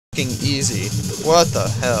Easy. What the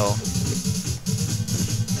hell?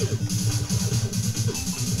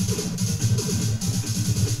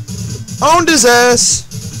 Owned his ass!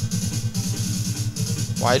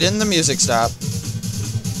 Why didn't the music stop?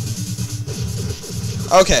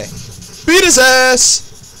 Okay. Beat his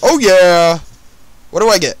ass! Oh yeah! What do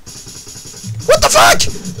I get? What the fuck?!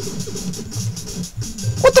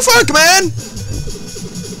 What the fuck, man?!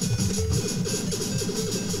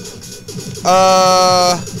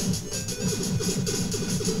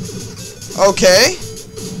 Okay.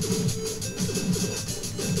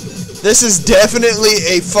 This is definitely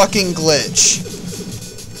a fucking glitch.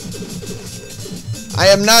 I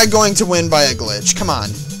am not going to win by a glitch. Come on.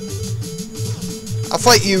 I'll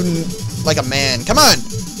fight you like a man. Come on.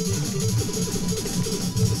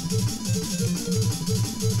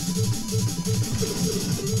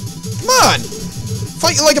 Come on.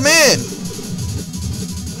 Fight you like a man.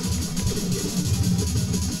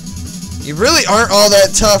 You really aren't all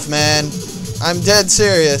that tough, man. I'm dead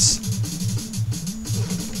serious.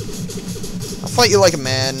 I'll fight you like a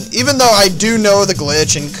man. Even though I do know the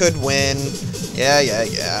glitch and could win.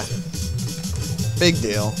 Yeah. Big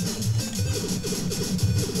deal.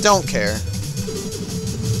 Don't care.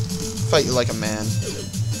 Fight you like a man.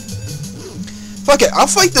 Fuck it, I'll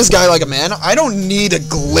fight this guy like a man. I don't need a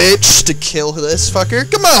glitch to kill this fucker.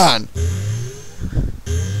 Come on!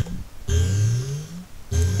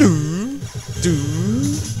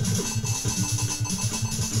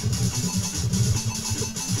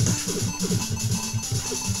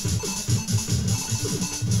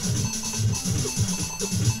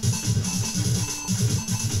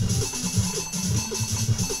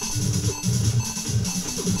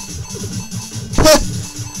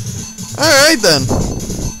 Alright then.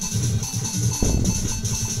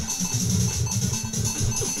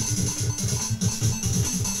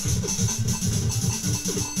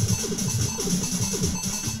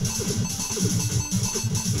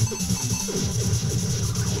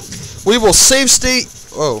 We will save state.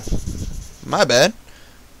 Oh, my bad.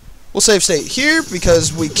 We'll save state here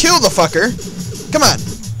because we kill the fucker. Come on.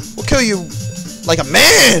 We'll kill you like a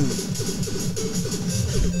man.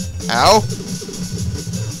 Ow.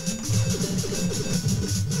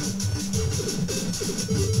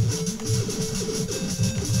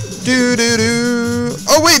 Do.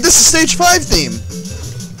 Oh wait, this is stage 5 theme.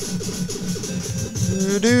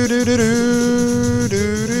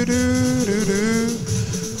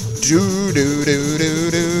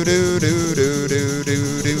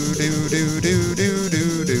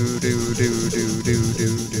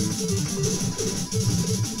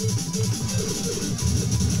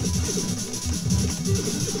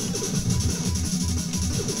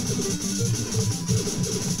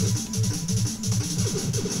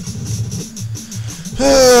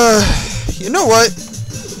 You know what?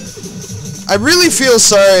 I really feel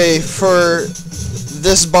sorry for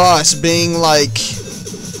this boss being like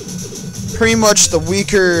pretty much the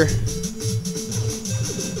weaker.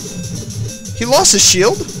 He lost his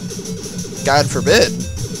shield? God forbid.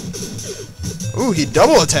 Ooh, he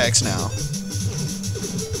double attacks now.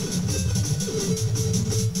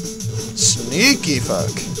 Sneaky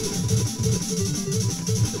fuck.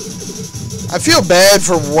 I feel bad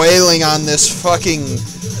for wailing on this fucking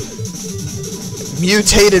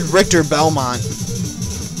mutated Richter Belmont.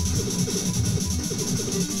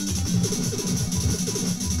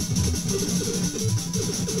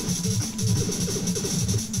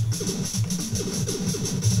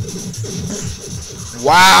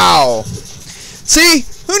 Wow. See?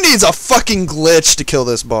 Who needs a fucking glitch to kill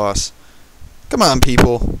this boss? Come on,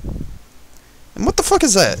 people. And what the fuck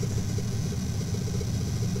is that?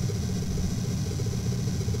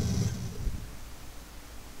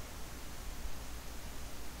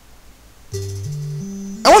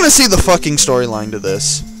 I want to see the fucking storyline to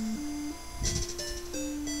this.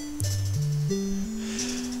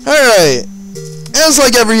 Alright. As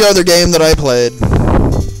like every other game that I played,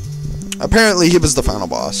 apparently he was the final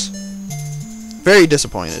boss. Very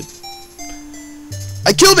disappointed.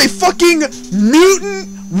 I killed a fucking mutant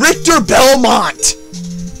Richter Belmont!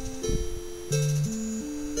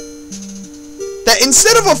 That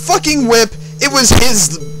instead of a fucking whip, it was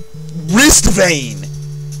his wrist vein.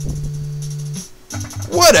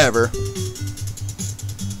 Whatever.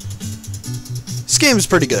 This game is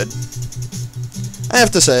pretty good. I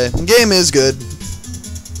have to say, the game is good.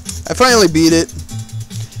 I finally beat it.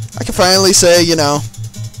 I can finally say, you know,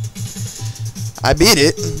 I beat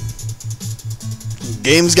it. The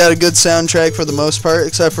game's got a good soundtrack for the most part,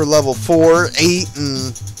 except for level 4, 8,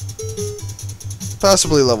 and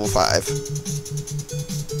possibly level 5.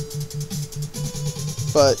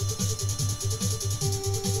 But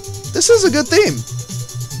this is a good theme.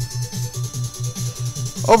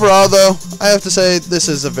 Overall, though, I have to say this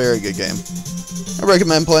is a very good game. I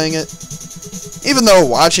recommend playing it. Even though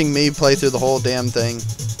watching me play through the whole damn thing,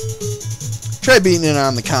 try beating it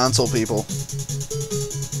on the console, people.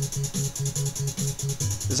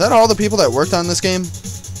 Is that all the people that worked on this game?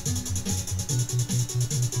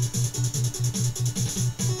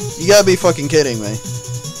 You gotta be fucking kidding me.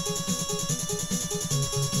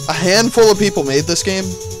 A handful of people made this game?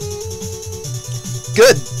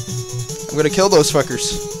 Good. I'm gonna kill those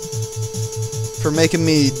fuckers for making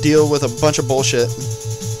me deal with a bunch of bullshit.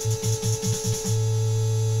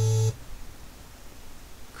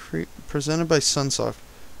 Presented by Sunsoft.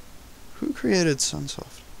 Who created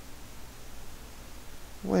Sunsoft?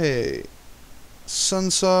 Wait.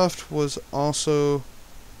 Sunsoft was also...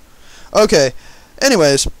 Okay.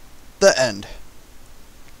 Anyways, the end.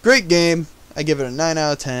 Great game. I give it a 9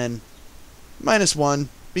 out of 10. -1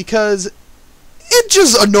 because it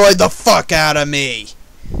just annoyed the fuck out of me.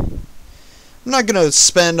 I'm not going to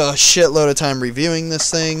spend a shitload of time reviewing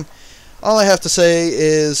this thing. All I have to say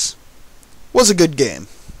is, was a good game.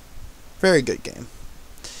 Very good game.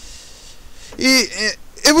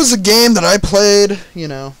 It was a game that I played, you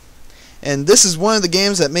know, and this is one of the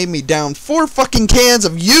games that made me down 4 fucking cans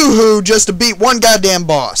of Yoo-hoo just to beat one goddamn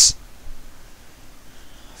boss.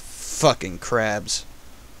 Fucking crabs.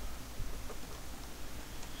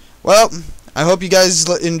 Well, I hope you guys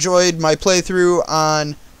enjoyed my playthrough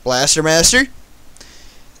on Blaster Master.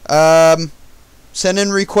 Send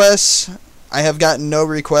in requests. I have gotten no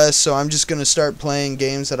requests, so I'm just going to start playing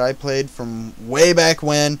games that I played from way back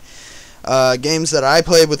when. Games that I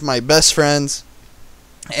played with my best friends.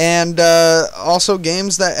 And also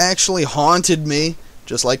games that actually haunted me,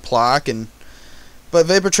 just like Plock. But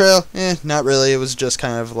Vapor Trail, not really. It was just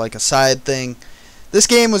kind of like a side thing. This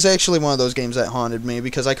game was actually one of those games that haunted me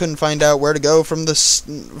because I couldn't find out where to go from this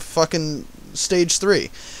fucking stage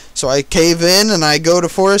 3. So I cave in and I go to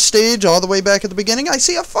Forest Stage all the way back at the beginning. I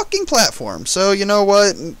see a fucking platform. So you know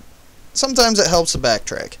what? Sometimes it helps to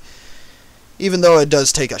backtrack. Even though it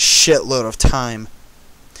does take a shitload of time.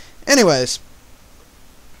 Anyways,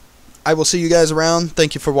 I will see you guys around.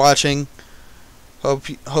 Thank you for watching.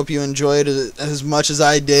 Hope you enjoyed it as much as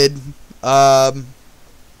I did.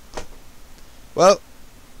 Well,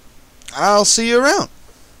 I'll see you around.